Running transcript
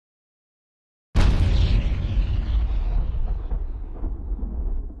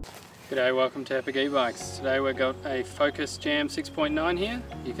G'day, welcome to Epic E-Bikes. Today we've got a Focus Jam 6.9 here.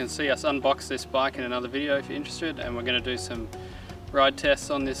 You can see us unbox this bike in another video if you're interested, and we're going to do some ride tests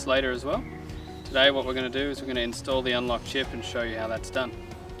on this later as well. Today what we're going to do is we're going to install the unlock chip and show you how that's done.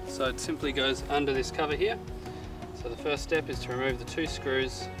 So it simply goes under this cover here. So the first step is to remove the two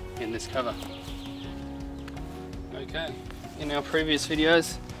screws in this cover. Okay, in our previous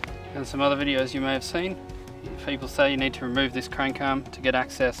videos and some other videos you may have seen, people say you need to remove this crank arm to get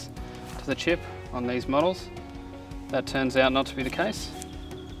access to the chip on these models. That turns out not to be the case.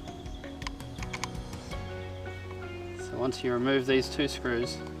 So once you remove these two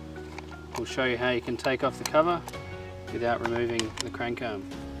screws, we'll show you how you can take off the cover without removing the crank arm.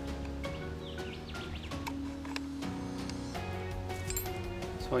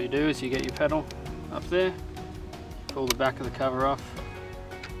 So what you do is you get your pedal up there, pull the back of the cover off,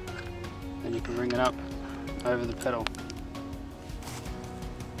 then you can bring it up over the pedal.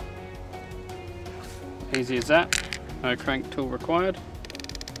 Easy as that, no crank tool required.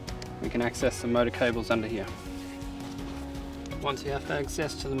 We can access the motor cables under here. Once you have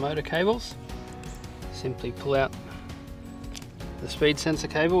access to the motor cables, simply pull out the speed sensor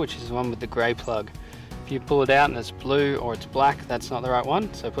cable, which is the one with the grey plug. If you pull it out and it's blue or it's black, that's not the right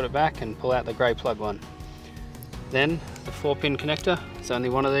one, so put it back and pull out the grey plug one. Then the 4-pin connector, there's only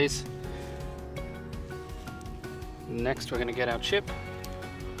one of these. Next we're going to get our chip.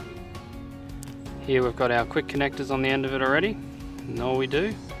 Here we've got our quick connectors on the end of it already, and all we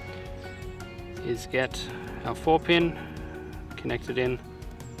do is get our 4-pin connected in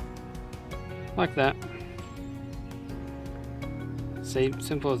like that. See,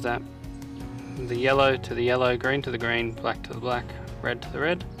 simple as that. The yellow to the yellow, green to the green, black to the black, red to the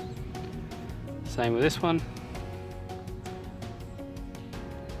red. Same with this one.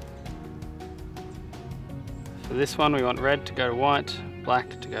 For this one we want red to go to white,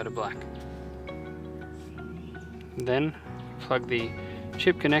 black to go to black. Then plug the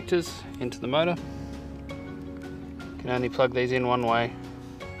chip connectors into the motor. You can only plug these in one way,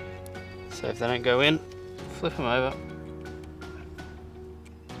 so if they don't go in, flip them over.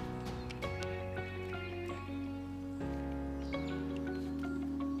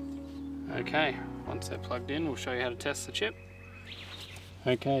 Okay, once they're plugged in, we'll show you how to test the chip.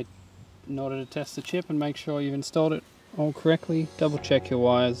 Okay, in order to test the chip and make sure you've installed it all correctly, double check your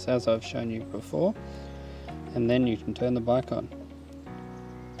wires as I've shown you before, and then you can turn the bike on.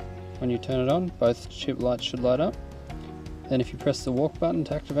 When you turn it on, both chip lights should light up. Then if you press the walk button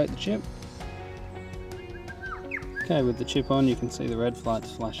to activate the chip, okay, with the chip on you can see the red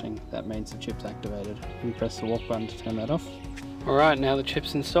lights flashing. That means the chip's activated. You can press the walk button to turn that off. Alright, now the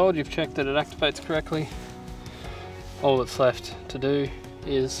chip's installed, you've checked that it activates correctly. All that's left to do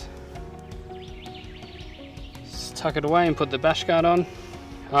is tuck it away and put the bash guard on.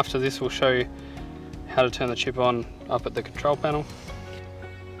 After this we'll show you how to turn the chip on up at the control panel,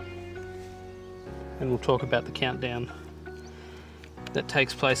 and we'll talk about the countdown that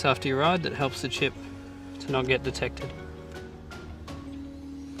takes place after your ride that helps the chip to not get detected.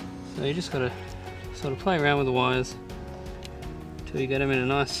 So you just got to sort of play around with the wires till you get them in a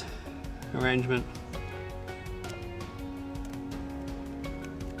nice arrangement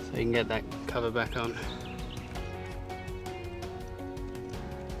so you can get that cover back on.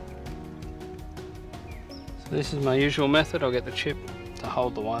 This is my usual method. I'll get the chip to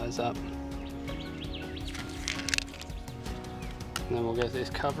hold the wires up. And then we'll get this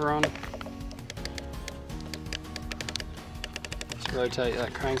cover on. Just rotate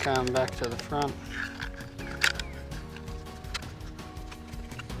that crank arm back to the front.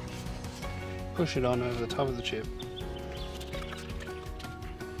 Push it on over the top of the chip.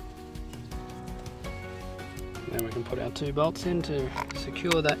 And then we can put our 2 bolts in to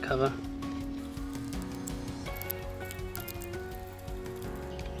secure that cover.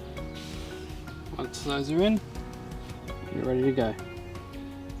 Once those are in, you're ready to go.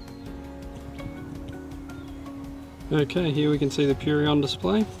 Okay, here we can see the Purion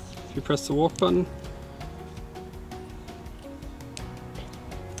display. If you press the walk button,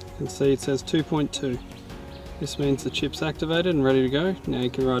 you can see it says 2.2. This means the chip's activated and ready to go. Now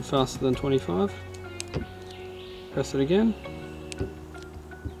you can ride faster than 25. Press it again.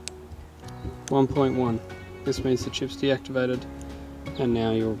 1.1. This means the chip's deactivated, and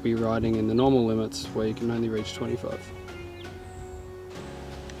now you'll be riding in the normal limits where you can only reach 25.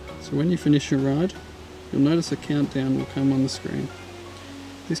 So when you finish your ride, you'll notice a countdown will come on the screen.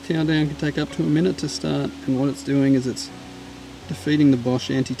 This countdown can take up to a minute to start, and what it's doing is it's defeating the Bosch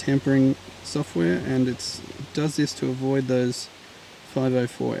anti-tampering software, and it does this to avoid those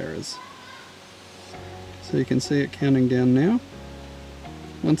 504 errors. So you can see it counting down now.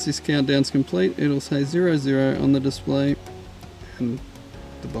 Once this countdown's complete, it'll say 00 on the display and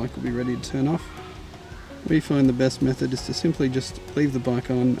the bike will be ready to turn off. We find the best method is to simply just leave the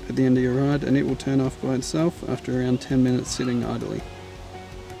bike on at the end of your ride and it will turn off by itself after around 10 minutes sitting idly.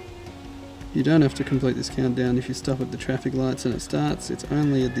 You don't have to complete this countdown if you stop at the traffic lights and it starts. It's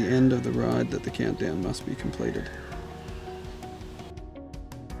only at the end of the ride that the countdown must be completed.